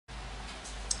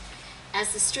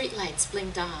As the streetlights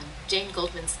blinked on, Jane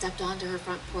Goldman stepped onto her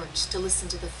front porch to listen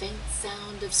to the faint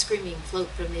sound of screaming float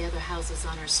from the other houses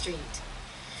on her street.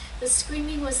 The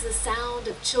screaming was the sound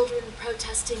of children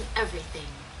protesting everything: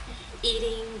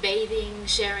 eating, bathing,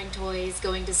 sharing toys,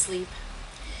 going to sleep.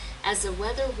 As the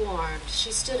weather warmed,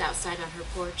 she stood outside on her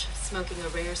porch, smoking a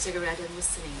rare cigarette and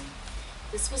listening.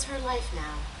 This was her life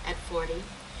now, at 40.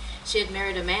 She had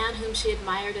married a man whom she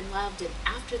admired and loved, and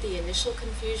after the initial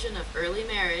confusion of early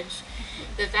marriage,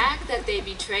 the fact that they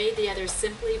betrayed the other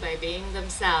simply by being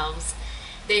themselves,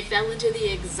 they fell into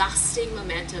the exhausting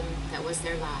momentum that was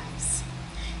their lives.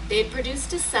 They had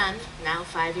produced a son, now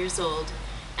 5 years old,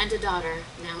 and a daughter,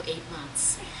 now 8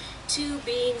 months. Two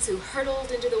beings who hurtled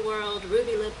into the world,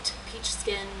 ruby-lipped,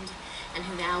 peach-skinned, and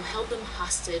who now held them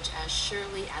hostage as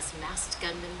surely as masked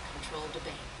gunmen controlled a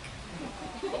bank.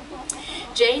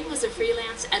 Jane was a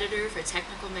freelance editor for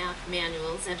technical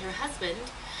manuals, and her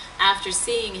husband, after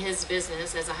seeing his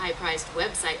business as a high-priced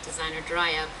website designer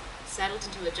dry up, settled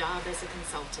into a job as a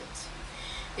consultant.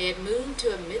 They had moved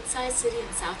to a mid-sized city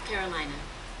in South Carolina.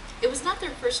 It was not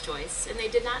their first choice, and they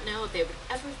did not know if they would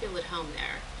ever feel at home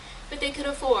there, but they could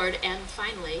afford and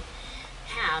finally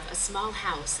have a small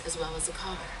house as well as a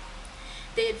car.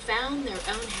 They had found their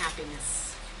own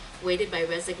happiness, weighted by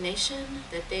resignation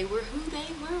that they were who they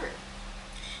were,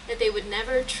 that they would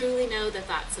never truly know the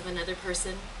thoughts of another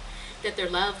person, that their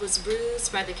love was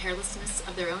bruised by the carelessness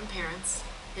of their own parents,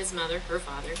 his mother, her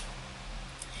father,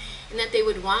 and that they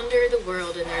would wander the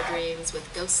world in their dreams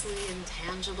with ghostly,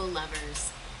 intangible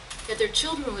lovers, that their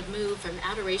children would move from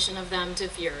adoration of them to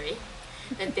fury,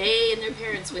 that they and their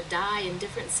parents would die in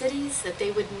different cities, that they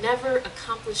would never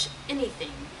accomplish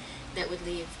anything that would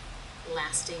leave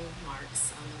lasting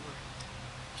marks on the world.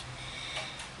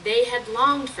 They had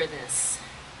longed for this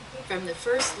from the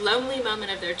first lonely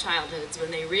moment of their childhoods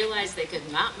when they realized they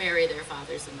could not marry their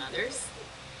fathers and mothers,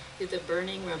 through the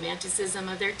burning romanticism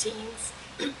of their teens,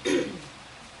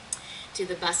 to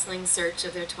the bustling search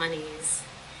of their 20s,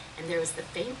 and there was the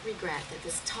faint regret that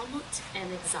this tumult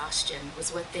and exhaustion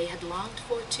was what they had longed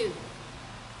for too,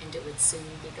 and it would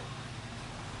soon be gone.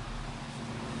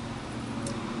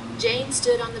 Jane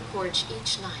stood on the porch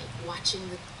each night, watching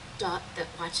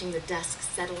the dusk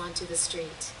settle onto the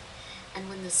street, and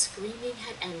when the screaming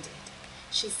had ended,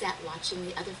 she sat watching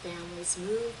the other families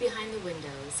move behind the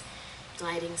windows,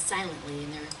 gliding silently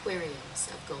in their aquariums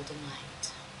of golden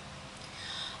light.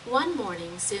 One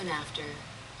morning, soon after,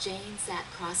 Jane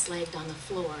sat cross-legged on the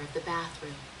floor of the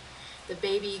bathroom, the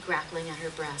baby grappling at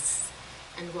her breasts,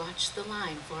 and watched the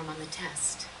line form on the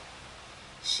test.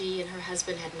 She and her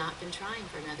husband had not been trying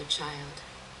for another child.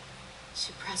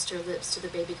 She pressed her lips to the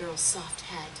baby girl's soft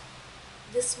head.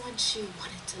 This one she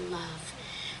wanted to love,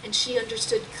 and she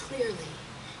understood clearly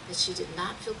that she did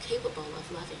not feel capable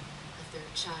of loving a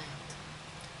third child.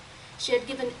 She had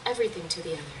given everything to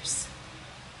the others.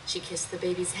 She kissed the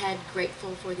baby's head,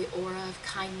 grateful for the aura of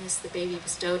kindness the baby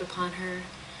bestowed upon her,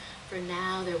 for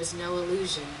now there was no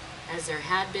illusion, as there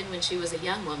had been when she was a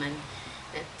young woman,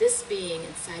 that this being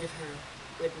inside of her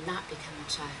would not become a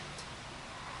child.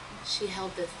 She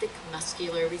held the thick,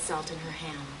 muscular result in her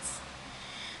hands.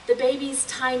 The baby's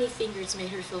tiny fingers made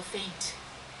her feel faint.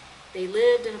 They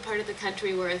lived in a part of the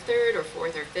country where a third or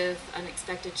fourth or fifth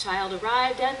unexpected child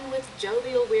arrived, and with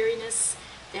jovial weariness,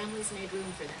 families made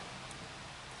room for them.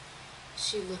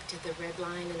 She looked at the red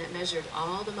line, and it measured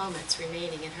all the moments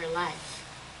remaining in her life.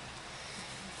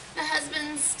 The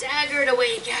husband staggered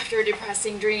awake after a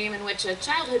depressing dream in which a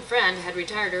childhood friend had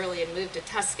retired early and moved to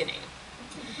Tuscany.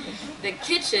 The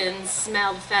kitchen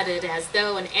smelled fetid, as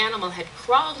though an animal had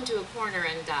crawled into a corner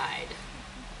and died.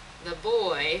 The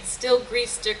boy, still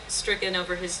grief-stricken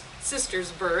over his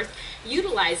sister's birth,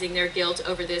 utilizing their guilt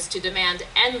over this to demand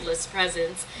endless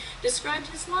presents, described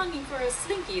his longing for a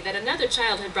slinky that another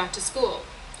child had brought to school.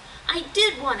 "I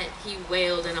did want it," he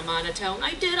wailed in a monotone.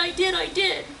 "I did, I did, I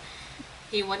did."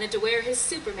 He wanted to wear his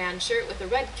Superman shirt with a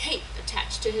red cape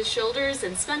attached to his shoulders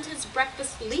and spent his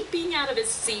breakfast leaping out of his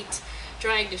seat,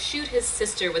 trying to shoot his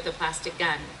sister with a plastic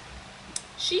gun.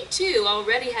 She, too,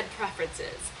 already had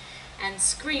preferences, and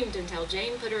screamed until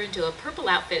Jane put her into a purple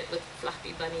outfit with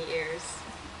fluffy bunny ears.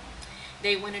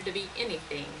 They wanted to be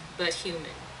anything but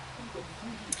human.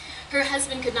 Her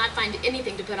husband could not find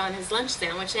anything to put on his lunch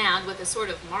sandwich and, with a sort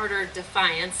of martyr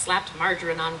defiance, slapped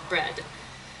margarine on bread.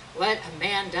 "What a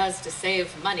man does to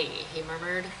save money," he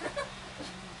murmured.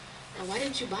 "Now, why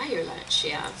didn't you buy your lunch?"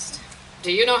 she asked.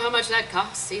 "Do you know how much that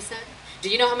costs?" he said. "Do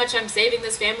you know how much I'm saving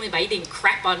this family by eating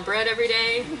crap on bread every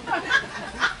day?"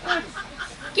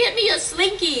 "Get me a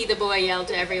Slinky," the boy yelled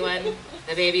to everyone.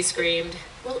 The baby screamed.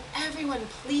 "Will everyone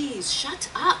please shut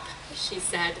up?" she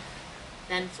said.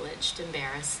 then flinched,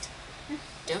 embarrassed.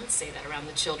 "Don't say that around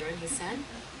the children," he said.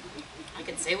 "I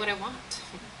can say what I want."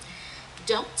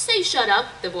 "Don't say shut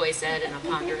up," the boy said in a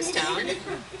ponderous tone.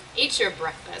 "Eat your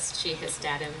breakfast," she hissed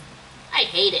at him. "I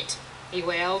hate it," he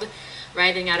wailed,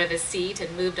 writhing out of his seat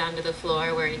and moved onto the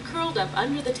floor where he curled up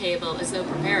under the table as though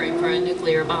preparing for a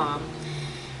nuclear bomb.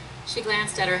 She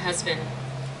glanced at her husband.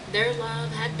 Their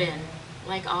love had been,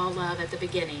 like all love at the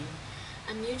beginning,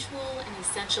 a mutual and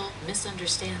essential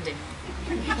misunderstanding.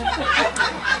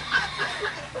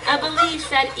 A belief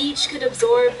that each could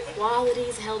absorb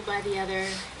qualities held by the other,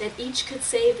 that each could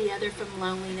save the other from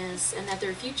loneliness, and that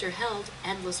their future held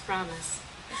endless promise,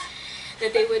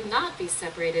 that they would not be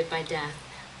separated by death.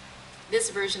 This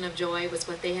version of joy was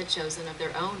what they had chosen of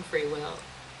their own free will.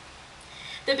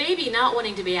 The baby, not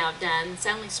wanting to be outdone,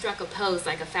 suddenly struck a pose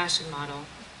like a fashion model.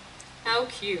 "How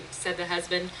cute," said the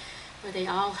husband, for they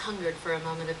all hungered for a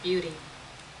moment of beauty.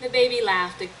 The baby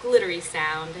laughed a glittery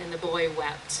sound, and the boy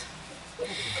wept.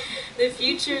 The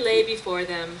future lay before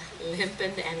them, limp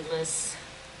and endless.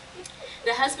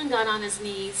 The husband got on his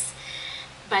knees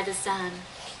by the son.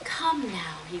 "Come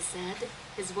now," he said,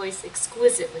 his voice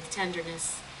exquisite with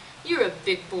tenderness. "You're a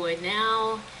big boy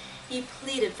now." He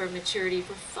pleaded for maturity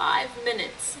for 5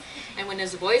 minutes, and when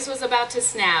his voice was about to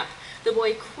snap, the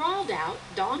boy crawled out,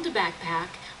 donned a backpack,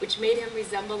 which made him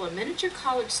resemble a miniature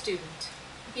college student.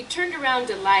 He turned around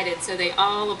delighted, so they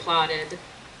all applauded.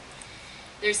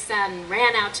 Their son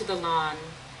ran out to the lawn.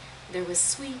 There was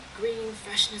sweet green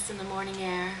freshness in the morning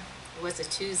air. It was a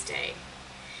Tuesday.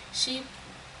 She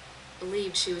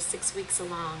believed she was 6 weeks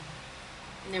along,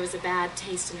 and there was a bad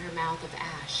taste in her mouth of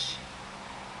ash.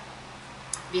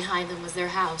 Behind them was their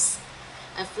house,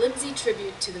 a flimsy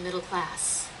tribute to the middle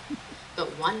class.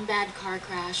 But one bad car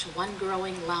crash, one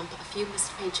growing lump, a few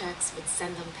missed paychecks would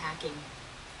send them packing.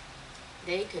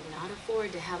 They could not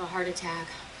afford to have a heart attack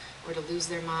or to lose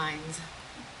their minds.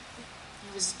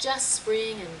 It was just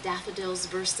spring, and daffodils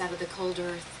burst out of the cold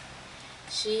earth.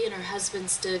 She and her husband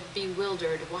stood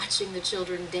bewildered, watching the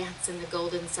children dance in the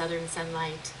golden southern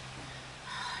sunlight.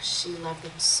 She loved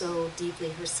them so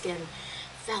deeply, her skin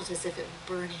felt as if it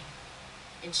were burning.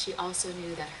 And she also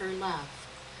knew that her love,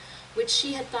 which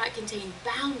she had thought contained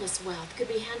boundless wealth, could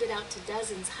be handed out to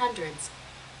dozens, hundreds,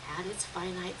 had its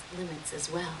finite limits as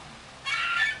well.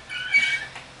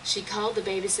 She called the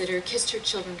babysitter, kissed her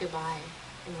children goodbye,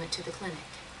 and went to the clinic.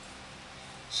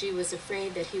 She was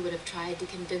afraid that he would have tried to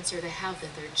convince her to have the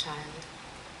third child.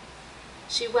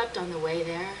 She wept on the way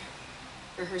there,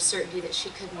 for her certainty that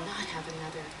she could not have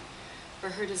another, for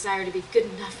her desire to be good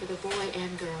enough for the boy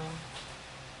and girl.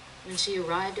 When she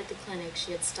arrived at the clinic,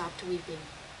 she had stopped weeping.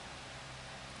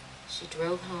 She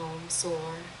drove home,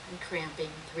 sore and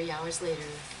cramping, 3 hours later,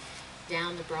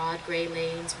 down the broad gray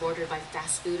lanes bordered by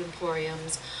fast food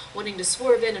emporiums, wanting to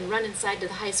swerve in and run inside to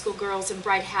the high school girls in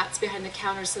bright hats behind the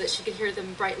counter so that she could hear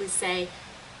them brightly say,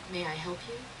 "May I help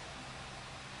you?"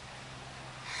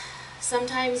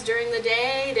 Sometimes during the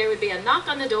day, there would be a knock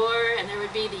on the door, and there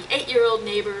would be the 8-year-old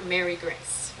neighbor, Mary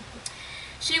Grace.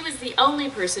 She was the only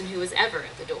person who was ever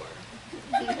at the door.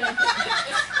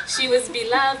 She was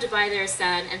beloved by their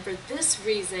son, and for this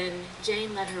reason,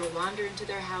 Jane let her wander into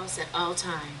their house at all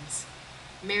times.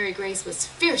 Mary Grace was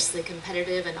fiercely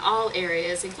competitive in all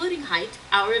areas, including height,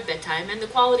 hour of bedtime, and the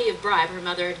quality of bribe her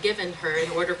mother had given her in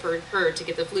order for her to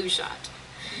get the flu shot.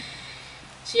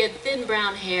 She had thin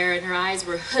brown hair, and her eyes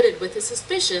were hooded with the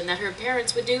suspicion that her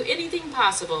parents would do anything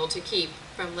possible to keep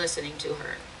from listening to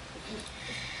her.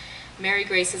 Mary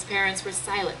Grace's parents were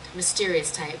silent,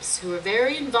 mysterious types who were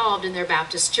very involved in their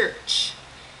Baptist church.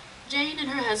 Jane and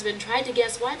her husband tried to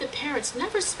guess why the parents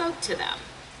never spoke to them,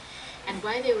 and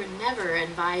why they were never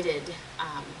invited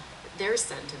their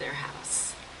son to their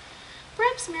house.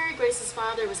 Perhaps Mary Grace's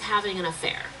father was having an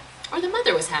affair, or the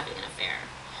mother was having an affair.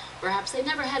 Perhaps they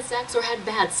never had sex or had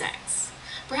bad sex.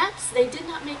 Perhaps they did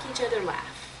not make each other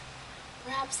laugh.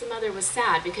 Perhaps the mother was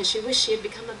sad because she wished she had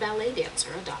become a ballet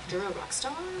dancer, a doctor, a rock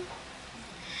star.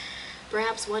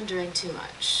 Perhaps one drank too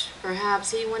much.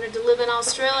 Perhaps he wanted to live in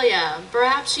Australia.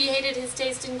 Perhaps she hated his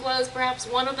taste in clothes. Perhaps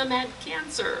one of them had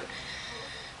cancer.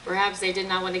 Perhaps they did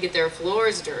not want to get their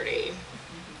floors dirty.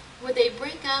 Would they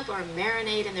break up or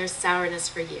marinate in their sourness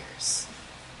for years?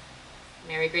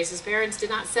 Mary Grace's parents did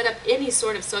not set up any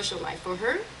sort of social life for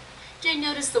her. Jane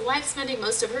noticed the wife spending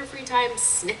most of her free time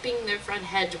snipping their front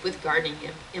hedge with gardening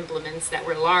implements that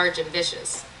were large and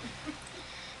vicious.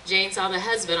 Jane saw the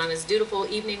husband on his dutiful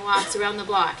evening walks around the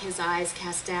block, his eyes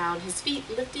cast down, his feet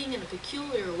lifting in a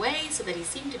peculiar way so that he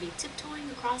seemed to be tiptoeing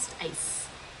across ice.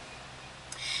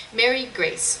 Mary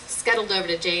Grace scuttled over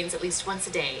to Jane's at least once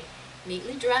a day,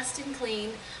 neatly dressed and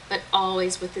clean, but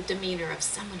always with the demeanor of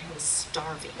someone who was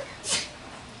starving.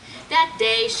 That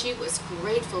day, she was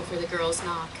grateful for the girl's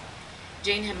knock.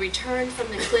 Jane had returned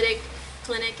from the clinic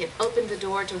and opened the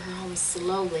door to her home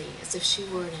slowly, as if she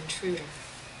were an intruder.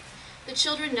 The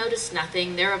children noticed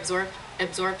nothing. Their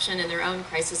absorption in their own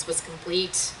crisis was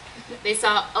complete. They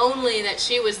saw only that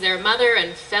she was their mother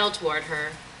and fell toward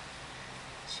her.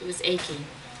 She was aching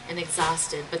and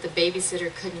exhausted, but the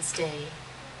babysitter couldn't stay.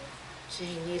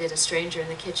 Jane needed a stranger in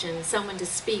the kitchen, someone to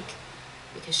speak,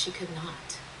 because she could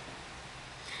not.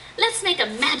 "Let's make a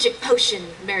magic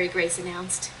potion," Mary Grace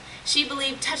announced. She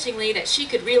believed touchingly that she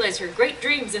could realize her great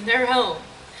dreams in their home.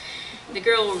 The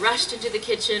girl rushed into the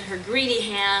kitchen, her greedy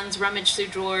hands rummaged through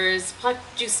drawers,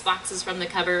 plucked juice boxes from the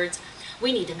cupboards.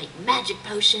 "We need to make magic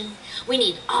potion. We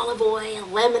need olive oil,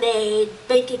 lemonade,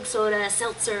 baking soda,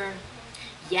 seltzer."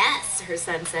 "Yes," her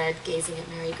son said, gazing at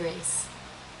Mary Grace.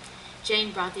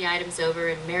 Jane brought the items over,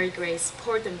 and Mary Grace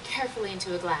poured them carefully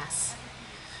into a glass.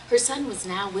 Her son was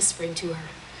now whispering to her,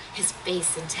 his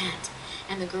face intent,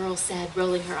 and the girl said,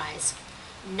 rolling her eyes,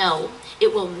 "No,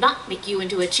 it will not make you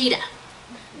into a cheetah."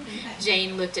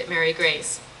 Jane looked at Mary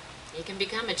Grace. "He can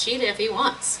become a cheetah if he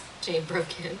wants," Jane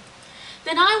broke in.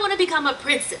 "Then I want to become a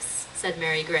princess," said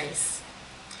Mary Grace.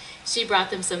 She brought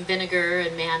them some vinegar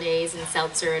and mayonnaise and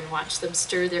seltzer and watched them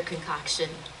stir their concoction.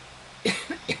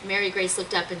 Mary Grace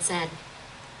looked up and said,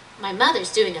 "My mother's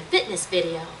doing a fitness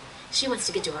video. She wants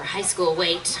to get to her high school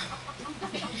weight."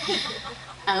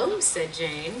 "Oh," said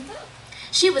Jane.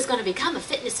 "She was going to become a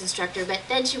fitness instructor, but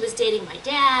then she was dating my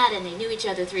dad, and they knew each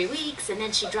other 3 weeks, and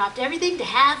then she dropped everything to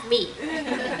have me."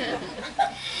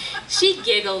 She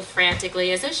giggled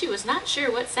frantically, as though she was not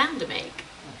sure what sound to make.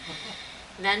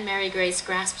 Then Mary Grace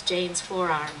grasped Jane's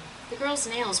forearm. The girl's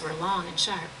nails were long and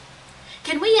sharp.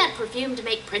 "Can we add perfume to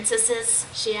make princesses?"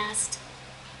 she asked.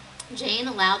 Jane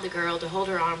allowed the girl to hold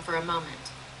her arm for a moment.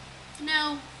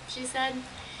 "No," she said.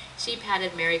 She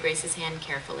patted Mary Grace's hand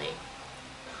carefully.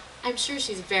 "I'm sure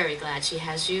she's very glad she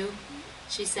has you,"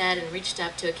 she said, and reached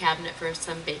up to a cabinet for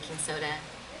some baking soda.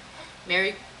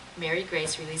 Mary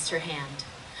Grace released her hand.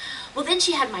 "Well, then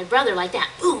she had my brother like that,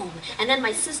 boom, and then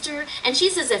my sister, and she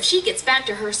says if she gets back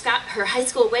to her high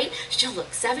school weight, she'll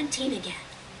look 17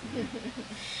 again."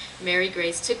 Mary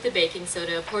Grace took the baking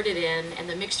soda, poured it in, and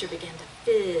the mixture began to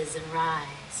fizz and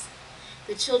rise.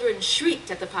 The children shrieked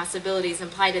at the possibilities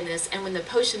implied in this, and when the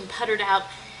potion puttered out,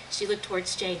 she looked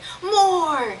towards Jane.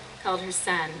 "More!" called her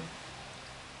son.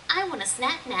 "I want a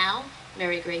snack now,"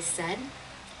 Mary Grace said.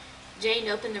 Jane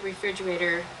opened the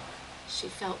refrigerator. She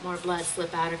felt more blood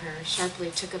slip out of her,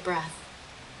 sharply took a breath.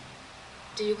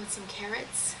 "Do you want some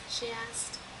carrots?" she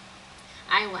asked.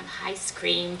 "I want ice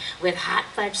cream with hot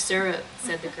fudge syrup,"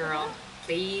 said the girl.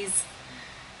 "Please."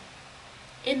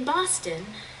 In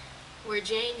Boston, where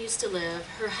Jane used to live,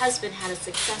 her husband had a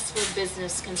successful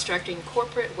business constructing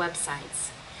corporate websites,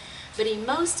 but he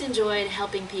most enjoyed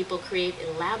helping people create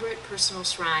elaborate personal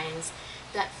shrines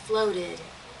that floated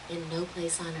in no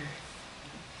place on earth.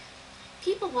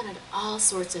 People wanted all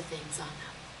sorts of things on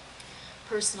them.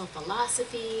 Personal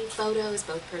philosophy, photos,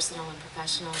 both personal and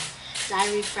professional,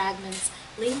 diary fragments,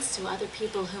 links to other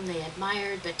people whom they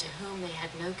admired but to whom they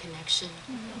had no connection.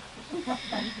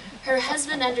 Her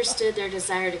husband understood their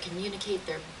desire to communicate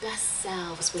their best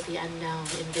selves with the unknown,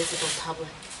 invisible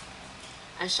public.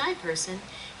 A shy person,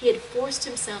 he had forced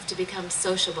himself to become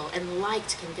sociable and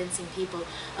liked convincing people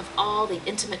of all the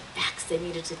intimate facts they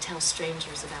needed to tell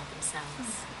strangers about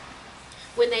themselves.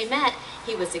 When they met,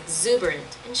 he was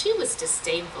exuberant, and she was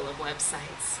disdainful of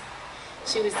websites.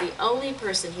 She was the only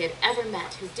person he had ever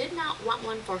met who did not want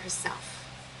one for herself.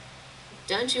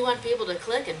 "Don't you want people to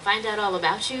click and find out all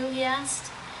about you?" he asked.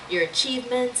 "Your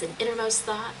achievements and innermost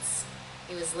thoughts?"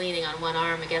 He was leaning on one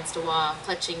arm against a wall,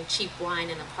 clutching cheap wine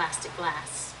in a plastic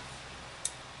glass.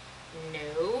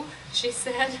 "No," she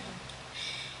said.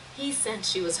 He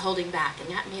sensed she was holding back, and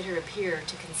that made her appear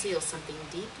to conceal something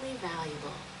deeply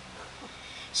valuable.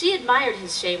 She admired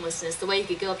his shamelessness, the way he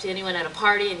could go up to anyone at a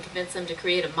party and convince them to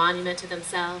create a monument to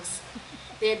themselves.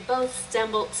 They had both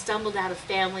stumbled out of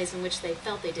families in which they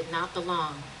felt they did not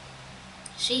belong.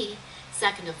 She,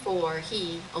 second of 4,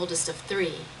 he, oldest of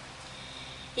 3.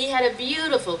 He had a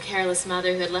beautiful, careless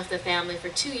mother who had left the family for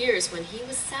 2 years when he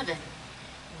was 7.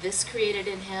 This created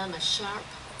in him a sharp,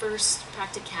 first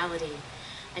practicality,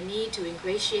 a need to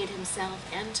ingratiate himself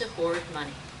and to hoard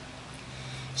money.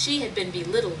 She had been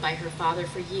belittled by her father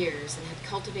for years and had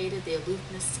cultivated the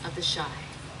aloofness of the shy.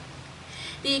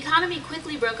 The economy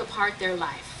quickly broke apart their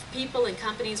life. People and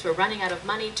companies were running out of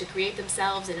money to create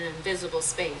themselves in an invisible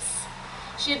space.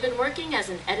 She had been working as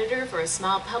an editor for a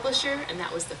small publisher, and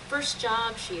that was the first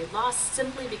job she had lost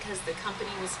simply because the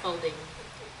company was folding.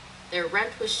 Their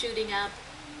rent was shooting up,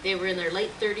 they were in their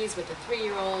late 30s with a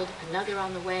 3-year-old, another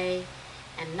on the way,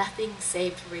 and nothing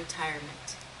saved for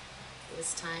retirement. It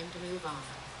was time to move on.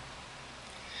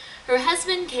 Her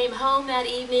husband came home that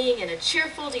evening in a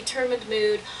cheerful, determined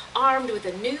mood, armed with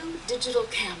a new digital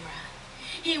camera.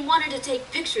 He wanted to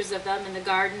take pictures of them in the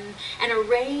garden and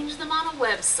arrange them on a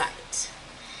website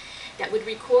that would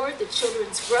record the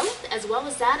children's growth as well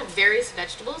as that of various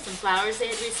vegetables and flowers they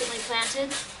had recently planted.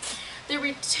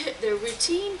 The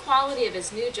routine quality of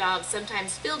his new job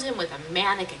sometimes filled him with a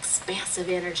manic, expansive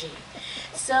energy.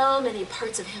 So many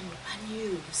parts of him were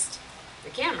unused. The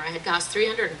camera had cost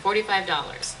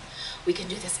 $345. We can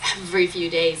do this every few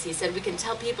days, he said. We can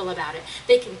tell people about it.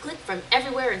 They can click from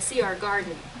everywhere and see our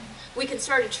garden. We can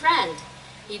start a trend.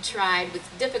 He tried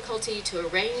with difficulty to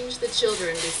arrange the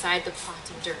children beside the plot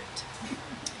of dirt.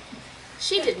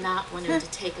 She did not want him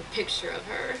to take a picture of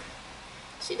her.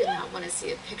 She did not want to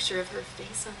see a picture of her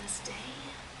face on this day.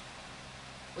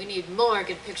 We need more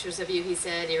good pictures of you, he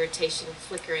said, irritation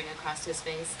flickering across his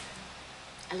face.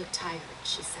 I look tired,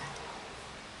 she said.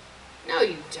 No,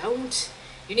 you don't.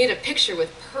 You need a picture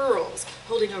with pearls,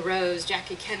 holding a rose,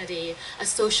 Jackie Kennedy, a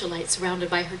socialite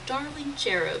surrounded by her darling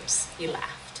cherubs, he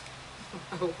laughed.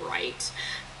 Oh, right,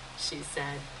 she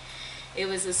said. It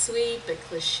was a sweet but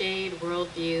cliched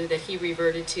worldview that he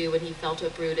reverted to when he felt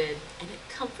uprooted, and it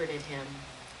comforted him.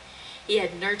 He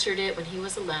had nurtured it when he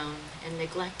was alone and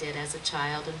neglected as a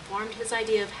child and formed his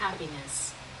idea of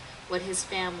happiness, what his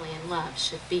family and love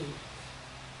should be.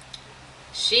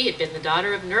 She had been the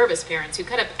daughter of nervous parents who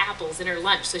cut up apples in her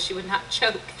lunch so she would not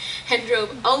choke and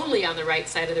drove only on the right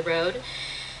side of the road,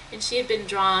 and she had been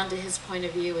drawn to his point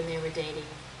of view when they were dating.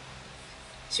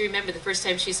 She remembered the first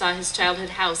time she saw his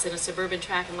childhood house in a suburban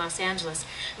tract in Los Angeles.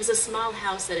 It was a small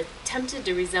house that attempted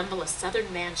to resemble a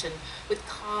southern mansion with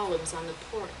columns on the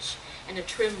porch and a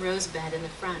trim rose bed in the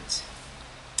front.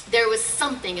 There was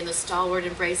something in the stalwart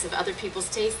embrace of other people's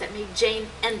taste that made Jane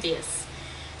envious,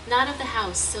 not of the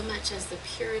house so much as the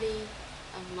purity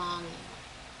of longing.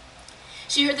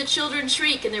 She heard the children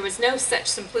shriek, and there was no such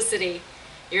simplicity.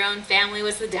 Your own family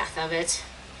was the death of it.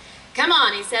 Come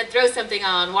on, he said, throw something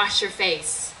on, wash your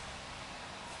face.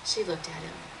 She looked at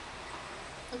him.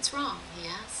 What's wrong, he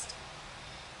asked.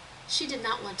 She did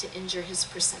not want to injure his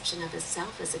perception of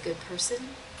himself as a good person,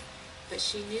 but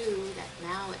she knew that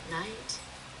now at night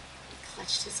he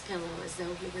clutched his pillow as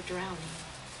though he were drowning.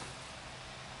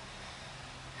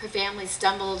 Her family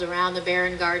stumbled around the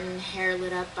barren garden, hair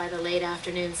lit up by the late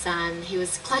afternoon sun. He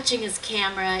was clutching his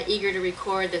camera, eager to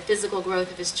record the physical growth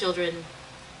of his children.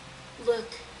 Look,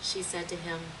 she said to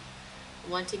him,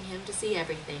 wanting him to see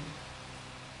everything.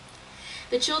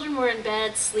 The children were in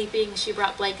bed, sleeping. She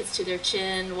brought blankets to their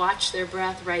chin, watched their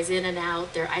breath rise in and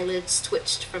out. Their eyelids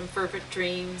twitched from fervent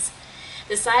dreams.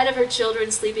 The sight of her children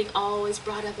sleeping always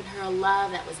brought up in her a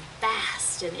love that was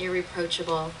vast and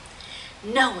irreproachable.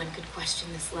 No one could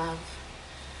question this love.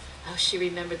 Oh, she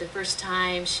remembered the first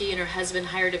time she and her husband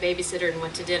hired a babysitter and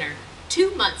went to dinner.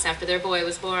 2 months after their boy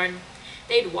was born.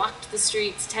 They'd walked the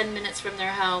streets 10 minutes from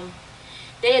their home.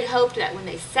 They had hoped that when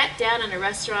they sat down in a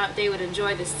restaurant, they would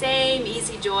enjoy the same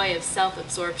easy joy of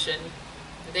self-absorption.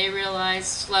 But they realized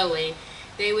slowly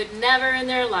they would never in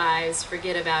their lives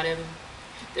forget about him.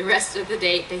 The rest of the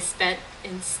date they spent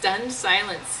in stunned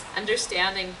silence,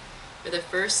 understanding for the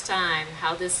first time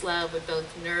how this love would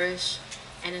both nourish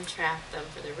and entrap them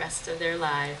for the rest of their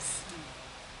lives.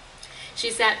 She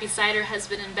sat beside her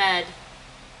husband in bed.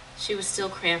 She was still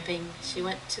cramping. She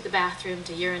went to the bathroom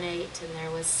to urinate, and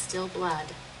there was still blood.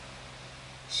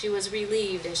 She was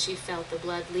relieved as she felt the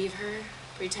blood leave her,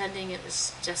 pretending it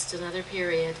was just another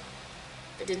period,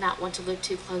 but did not want to look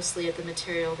too closely at the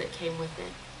material that came with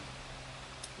it.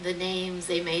 The names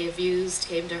they may have used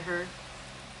came to her: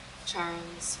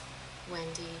 Charles,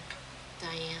 Wendy,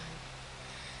 Diane.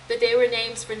 But they were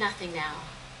names for nothing now.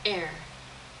 Air.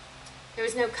 There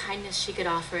was no kindness she could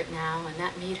offer it now, and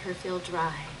that made her feel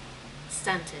dry,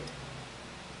 stunted.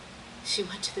 She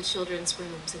went to the children's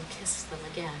rooms and kissed them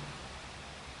again.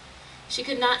 She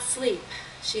could not sleep.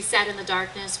 She sat in the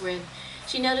darkness when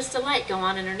she noticed a light go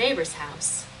on in her neighbor's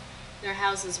house. Their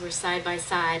houses were side by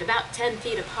side, about 10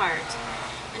 feet apart,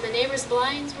 and the neighbor's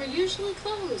blinds were usually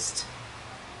closed.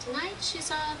 Tonight she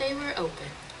saw they were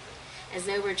open, as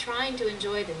they were trying to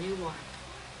enjoy the new warmth.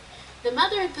 The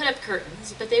mother had put up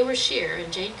curtains, but they were sheer,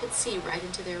 and Jane could see right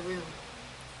into their room.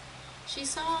 She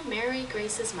saw Mary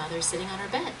Grace's mother sitting on her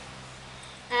bed.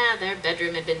 Their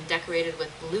bedroom had been decorated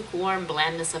with lukewarm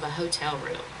blandness of a hotel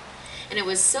room. and it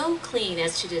was so clean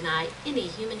as to deny any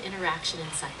human interaction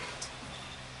inside it.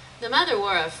 The mother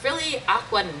wore a frilly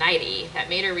aqua nightie that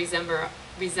made her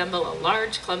resemble a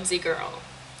large, clumsy girl.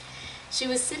 She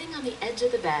was sitting on the edge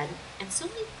of the bed and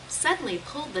suddenly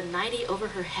pulled the nightie over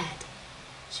her head.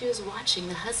 She was watching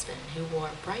the husband, who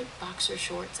wore bright boxer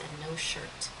shorts and no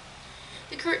shirt.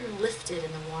 The curtain lifted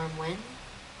in the warm wind.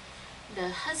 The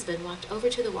husband walked over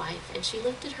to the wife, and she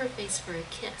lifted her face for a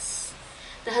kiss.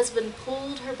 The husband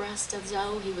pulled her breast as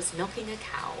though he was milking a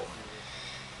cow.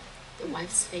 The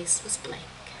wife's face was blank.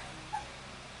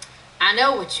 "I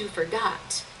know what you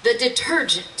forgot. The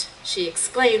detergent," she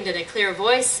exclaimed in a clear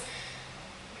voice.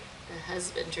 The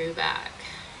husband drew back.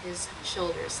 His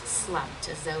shoulders slumped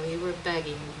as though he were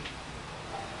begging.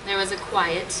 There was a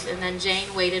quiet, and then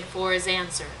Jane waited for his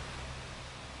answer.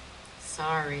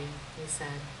 "Sorry," he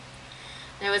said.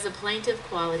 There was a plaintive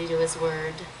quality to his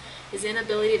word. His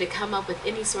inability to come up with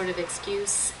any sort of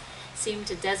excuse seemed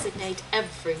to designate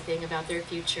everything about their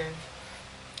future.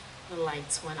 The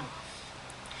lights went off.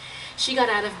 She got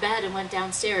out of bed and went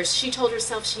downstairs. She told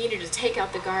herself she needed to take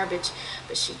out the garbage,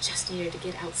 but she just needed to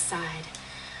get outside.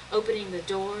 Opening the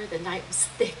door, the night was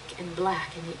thick and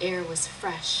black, and the air was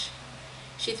fresh.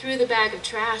 She threw the bag of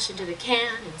trash into the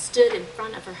can and stood in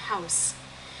front of her house.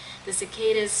 The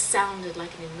cicadas sounded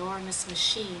like an enormous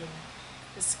machine.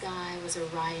 The sky was a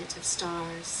riot of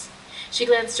stars. She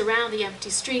glanced around the empty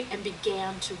street and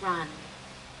began to run.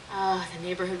 Ah, the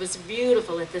neighborhood was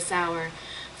beautiful at this hour.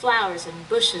 Flowers and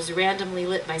bushes randomly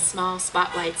lit by small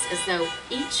spotlights, as though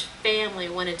each family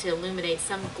wanted to illuminate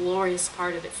some glorious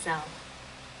part of itself.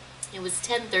 It was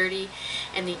 10:30,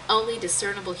 and the only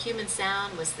discernible human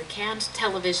sound was the canned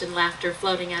television laughter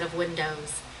floating out of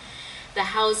windows.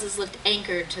 The houses looked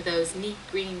anchored to those neat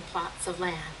green plots of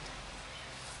land.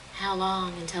 How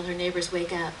long until her neighbors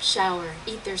wake up, shower,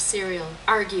 eat their cereal,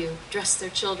 argue, dress their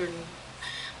children,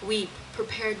 weep,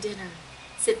 prepare dinner,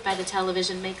 sit by the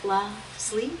television, make love,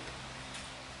 sleep?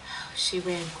 Oh, she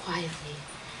ran quietly,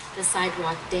 the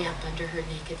sidewalk damp under her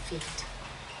naked feet.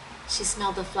 She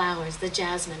smelled the flowers, the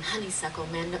jasmine, honeysuckle,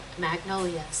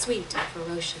 magnolia, sweet and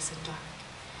ferocious and dark.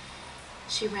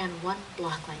 She ran one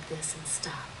block like this and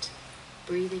stopped,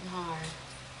 breathing hard.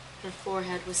 Her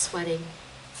forehead was sweating.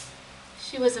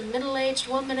 She was a middle-aged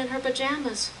woman in her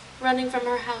pajamas, running from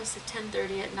her house at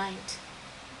 10:30 at night.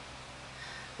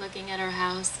 Looking at her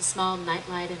house, the small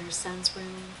nightlight in her son's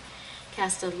room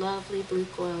cast a lovely blue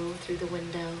glow through the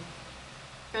window.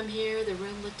 From here, the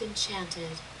room looked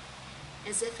enchanted,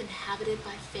 as if inhabited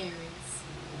by fairies.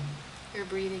 Her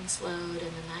breathing slowed,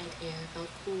 and the night air felt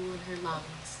cool in her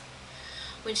lungs.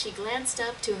 When she glanced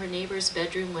up to her neighbor's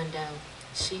bedroom window,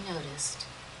 she noticed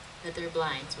that their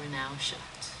blinds were now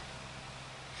shut.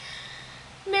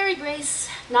 Mary Grace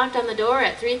knocked on the door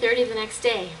at 3:30 the next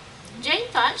day. Jane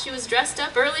thought she was dressed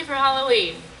up early for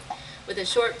Halloween, with a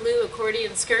short blue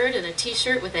accordion skirt and a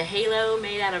t-shirt with a halo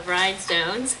made out of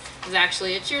rhinestones. It was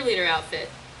actually a cheerleader outfit.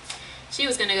 She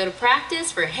was going to go to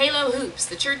practice for Halo Hoops,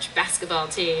 the church basketball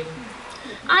team.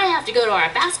 "I have to go to our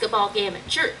basketball game at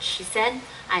church," she said.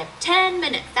 "I have 10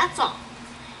 minutes, that's all."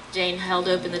 Jane held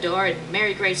open the door, and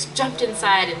Mary Grace jumped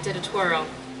inside and did a twirl.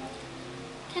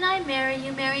 "Can I marry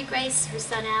you, Mary Grace?" her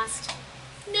son asked.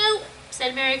 "No,"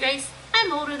 said Mary Grace.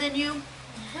 "I'm older than you."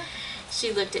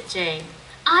 She looked at Jane.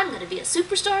 "I'm going to be a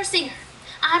superstar singer.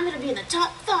 I'm going to be in the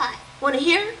top 5. Want to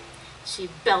hear?" She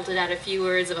belted out a few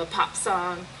words of a pop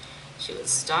song. She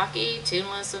was stocky,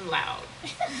 tuneless, and loud.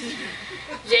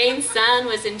 Jane's son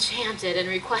was enchanted and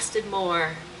requested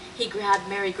more. He grabbed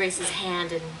Mary Grace's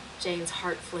hand, and Jane's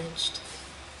heart flinched.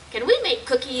 "Can we make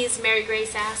cookies?" Mary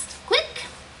Grace asked. "Quick!"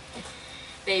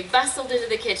 They bustled into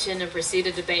the kitchen and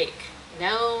proceeded to bake.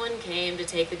 No one came to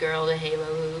take the girl to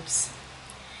Halo Hoops.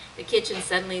 The kitchen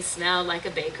suddenly smelled like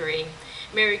a bakery.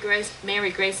 Mary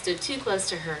Grace stood too close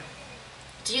to her.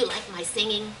 "Do you like my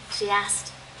singing?" she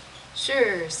asked.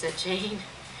 "Sure," said Jane.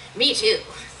 "Me too,"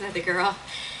 said the girl.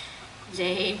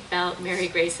 Jane felt Mary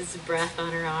Grace's breath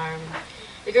on her arm.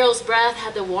 The girl's breath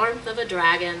had the warmth of a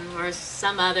dragon or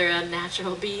some other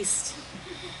unnatural beast.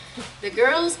 The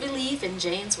girl's belief in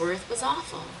Jane's worth was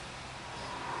awful.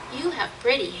 "You have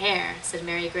pretty hair," said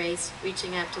Mary Grace,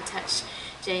 reaching up to touch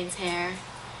Jane's hair.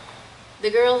 The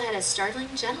girl had a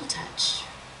startling, gentle touch.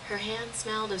 Her hand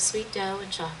smelled of sweet dough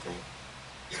and chocolate.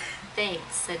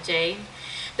 "Thanks," said Jane.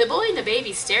 The boy and the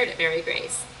baby stared at Mary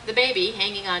Grace. The baby,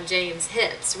 hanging on Jane's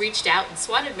hips, reached out and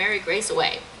swatted Mary Grace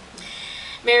away.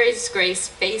 Mary Grace's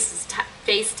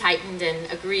face tightened and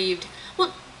aggrieved.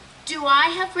 "Well, do I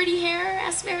have pretty hair?"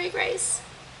 asked Mary Grace.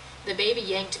 The baby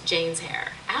yanked Jane's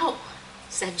hair. "Ow,"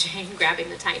 said Jane, grabbing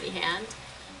the tiny hand.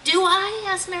 "Do I?"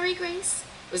 asked Mary Grace.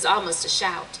 It was almost a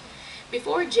shout.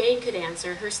 Before Jane could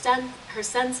answer, her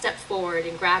son stepped forward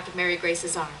and grabbed Mary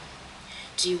Grace's arm.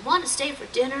 "Do you want to stay for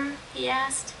dinner?" he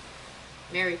asked.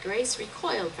 Mary Grace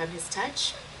recoiled from his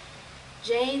touch.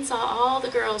 Jane saw all the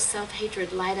girl's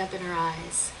self-hatred light up in her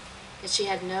eyes, that she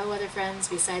had no other friends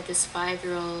beside this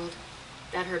 5-year-old,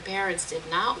 that her parents did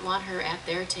not want her at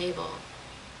their table.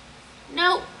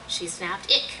 "No," she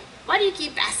snapped. "Ick! Why do you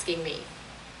keep asking me?"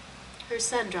 Her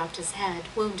son dropped his head,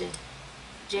 wounded.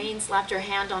 Jane slapped her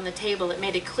hand on the table. It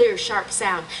made a clear, sharp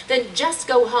sound. "Then just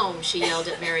go home," she yelled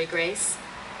at Mary Grace.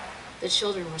 The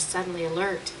children were suddenly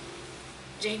alert.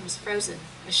 Jane was frozen,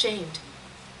 ashamed.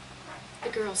 The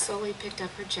girl slowly picked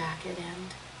up her jacket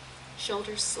and,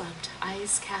 shoulders slumped,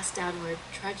 eyes cast downward,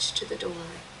 trudged to the door.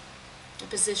 A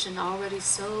position already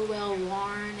so well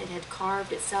worn it had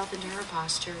carved itself into her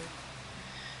posture.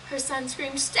 Her son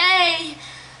screamed, "Stay!"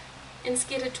 and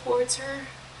skidded towards her,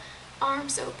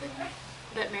 arms open,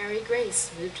 but Mary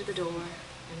Grace moved to the door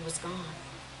and was gone.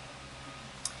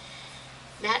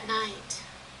 That night,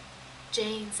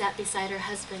 Jane sat beside her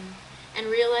husband and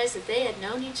realized that they had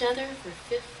known each other for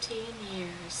 15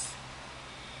 years.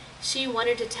 She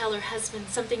wanted to tell her husband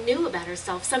something new about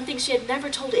herself, something she had never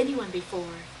told anyone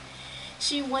before.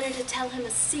 She wanted to tell him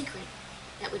a secret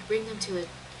that would bring them to a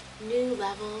new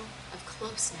level of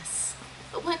closeness.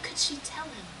 But what could she tell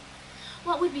him?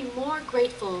 What would be more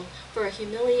grateful for a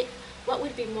humiliating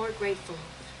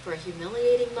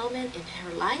moment in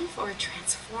her life or a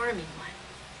transforming one?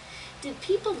 Did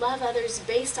people love others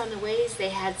based on the ways they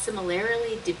had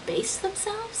similarly debased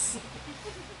themselves?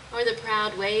 Or the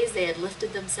proud ways they had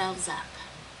lifted themselves up?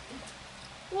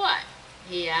 "What?"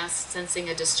 he asked, sensing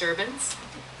a disturbance.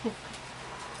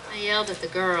 I yelled at the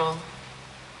girl.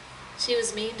 She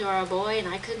was mean to our boy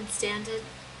and I couldn't stand it.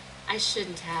 I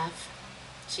shouldn't have.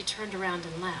 She turned around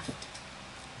and left.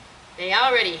 "They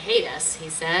already hate us," he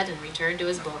said, and returned to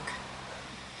his book.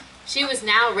 She was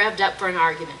now revved up for an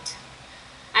argument.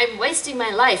 "I'm wasting my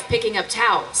life picking up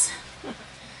towels.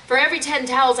 For every 10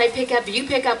 towels I pick up, you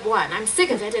pick up 1. I'm sick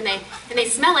of it, and they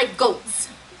smell like goats."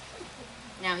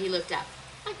 Now he looked up.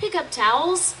 "I pick up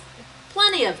towels.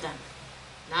 Plenty of them."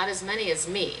 "Not as many as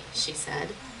me," she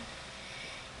said.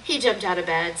 He jumped out of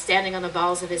bed, standing on the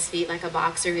balls of his feet like a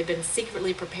boxer who had been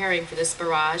secretly preparing for this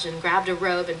barrage, and grabbed a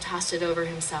robe and tossed it over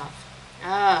himself.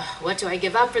 "Ugh, what do I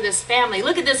give up for this family?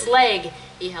 Look at this leg."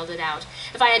 He held it out.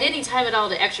 "If I had any time at all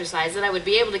to exercise it, I would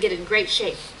be able to get in great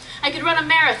shape. I could run a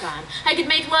marathon. I could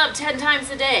make love 10 times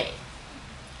a day."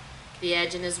 The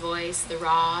edge in his voice, the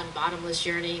raw and bottomless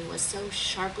yearning, was so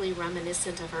sharply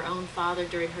reminiscent of her own father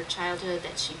during her childhood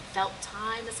that she felt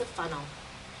time as a funnel.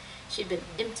 She'd been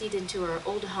emptied into her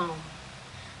old home.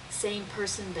 Same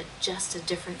person, but just a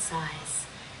different size.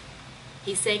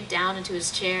 He sank down into his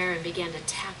chair and began to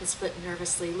tap his foot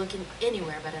nervously, looking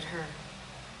anywhere but at her.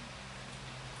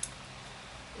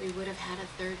 "We would have had a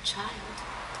 3rd child,"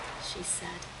 she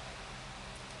said.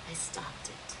 I stopped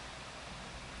it.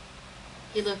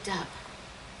 He looked up.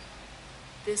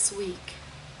 "This week,"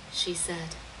 she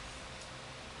said.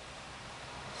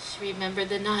 She remembered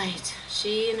the night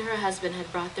she and her husband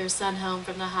had brought their son home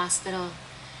from the hospital.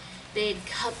 They'd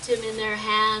cupped him in their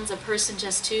hands, a person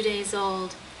just 2 days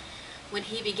old. When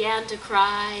he began to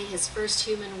cry, his first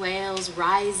human wails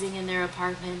rising in their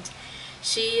apartment,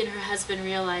 she and her husband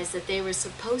realized that they were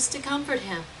supposed to comfort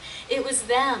him. It was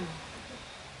them.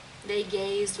 They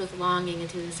gazed with longing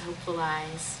into his hopeful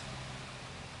eyes.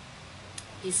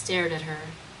 He stared at her.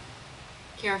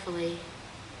 Carefully,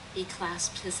 he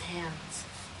clasped his hands.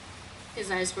 His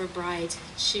eyes were bright.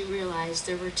 She realized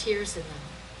there were tears in them.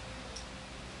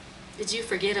 "Did you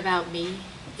forget about me?"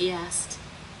 he asked.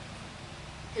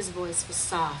 His voice was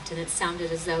soft, and it sounded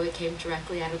as though it came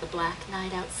directly out of the black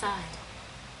night outside.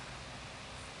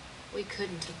 "We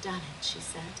couldn't have done it," she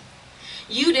said.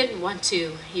 "You didn't want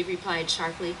to," he replied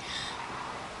sharply.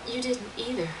 "You didn't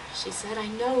either," she said. "I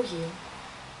know you."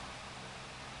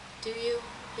 "Do you?"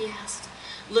 he asked.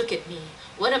 "Look at me.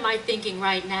 What am I thinking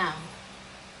right now?"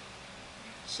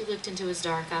 She looked into his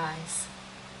dark eyes.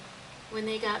 When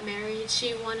they got married,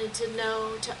 she wanted to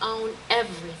know, to own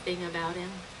everything about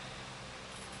him.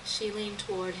 She leaned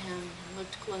toward him and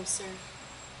looked closer.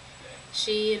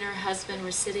 She and her husband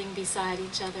were sitting beside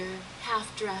each other,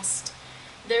 half-dressed,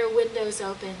 their windows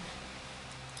open.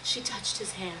 She touched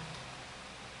his hand.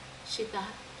 She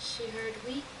thought she heard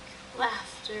weak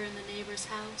laughter in the neighbor's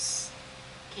house,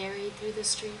 carried through the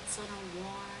streets on a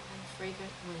warm and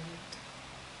fragrant wind.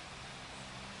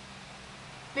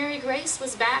 Mary Grace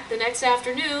was back the next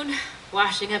afternoon,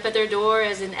 washing up at their door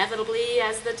as inevitably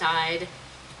as the tide.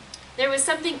 There was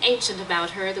something ancient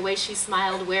about her, the way she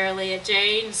smiled warily at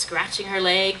Jane, scratching her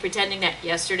leg, pretending that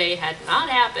yesterday had not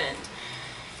happened.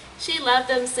 She loved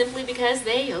them simply because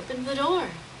they opened the door.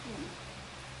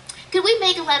 "Could we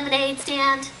make a lemonade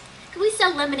stand? Could we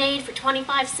sell lemonade for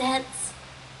 25 cents?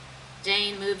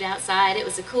 Jane moved outside. It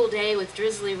was a cool day with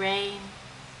drizzly rain.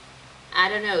 "I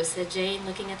don't know," said Jane,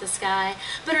 looking at the sky.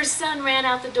 But her son ran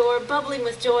out the door, bubbling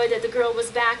with joy that the girl was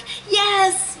back.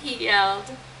 "Yes!" he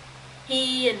yelled.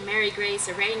 He and Mary Grace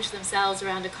arranged themselves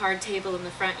around a card table in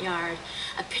the front yard,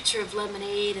 a pitcher of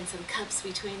lemonade and some cups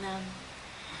between them.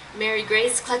 Mary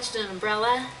Grace clutched an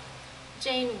umbrella.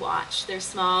 Jane watched their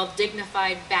small,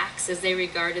 dignified backs as they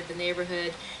regarded the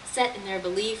neighborhood, set in their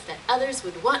belief that others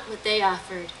would want what they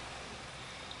offered.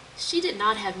 She did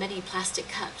not have many plastic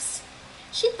cups.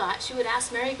 She thought she would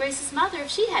ask Mary Grace's mother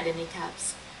if she had any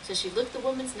cups, so she looked the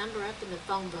woman's number up in the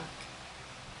phone book.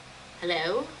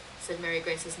 "Hello," said Mary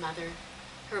Grace's mother.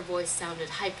 Her voice sounded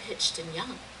high-pitched and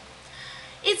young.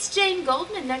 "It's Jane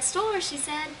Goldman next door," she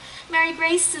said. "Mary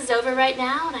Grace is over right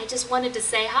now, and I just wanted to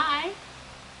say hi."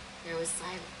 There was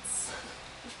silence.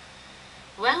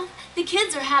 "Well, the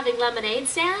kids are having lemonade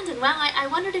stand, and well, I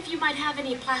wondered if you might have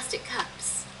any plastic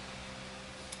cups."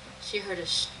 She heard a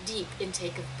deep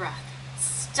intake of breath.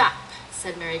 "Stop,"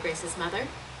 said Mary Grace's mother.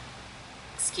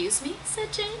 "Excuse me,"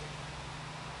 said Jane.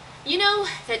 "You know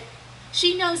that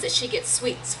she knows that she gets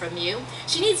sweets from you.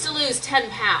 She needs to lose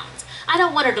 10 pounds. I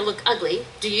don't want her to look ugly.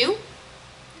 Do you?"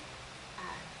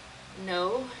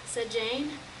 "No," said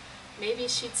Jane. "Maybe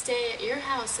she'd stay at your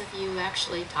house if you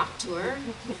actually talked to her."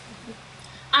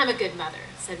 "I'm a good mother,"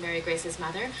 said Mary Grace's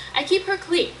mother. "I keep her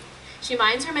clean. She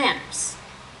minds her manners."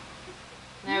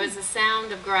 There was a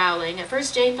sound of growling. At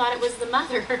first Jane thought it was the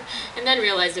mother, and then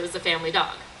realized it was the family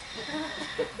dog.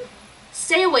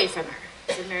 "Stay away from her,"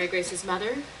 said Mary Grace's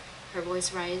mother, her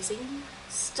voice rising.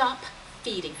 "Stop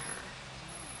feeding her."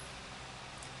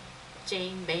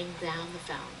 Jane banged down the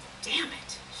phone. "Damn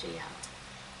it," she yelled.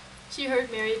 She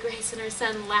heard Mary Grace and her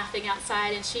son laughing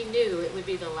outside, and she knew it would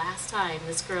be the last time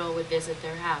this girl would visit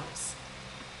their house.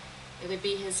 It would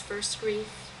be his first grief,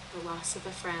 the loss of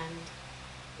a friend.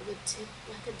 It would tip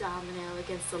like a domino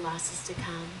against the losses to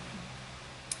come.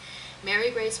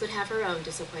 Mary Grace would have her own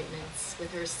disappointments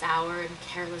with her sour and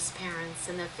careless parents,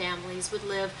 and their families would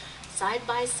live side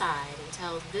by side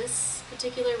until this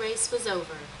particular race was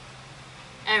over.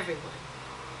 Everyone,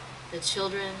 the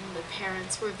children, the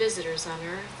parents, were visitors on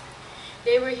earth.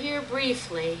 They were here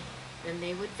briefly, then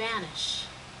they would vanish.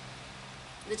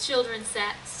 The children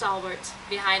sat stalwart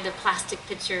behind a plastic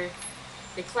pitcher.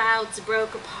 The clouds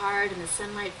broke apart and the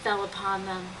sunlight fell upon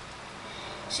them.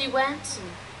 She went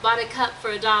and bought a cup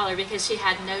for $1 because she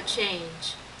had no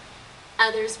change.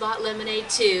 Others bought lemonade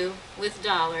too, with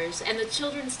dollars, and the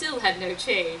children still had no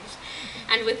change.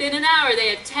 And within an hour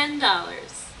they had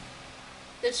 $10.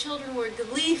 The children were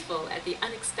gleeful at the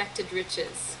unexpected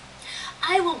riches.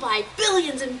 "I will buy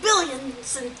billions and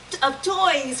billions of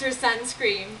toys," her son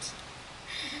screamed.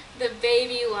 The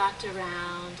baby walked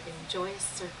around in joyous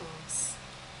circles,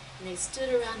 and they stood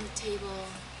around the table,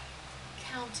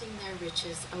 counting their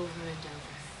riches over and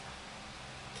over,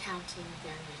 counting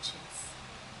their riches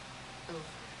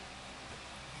over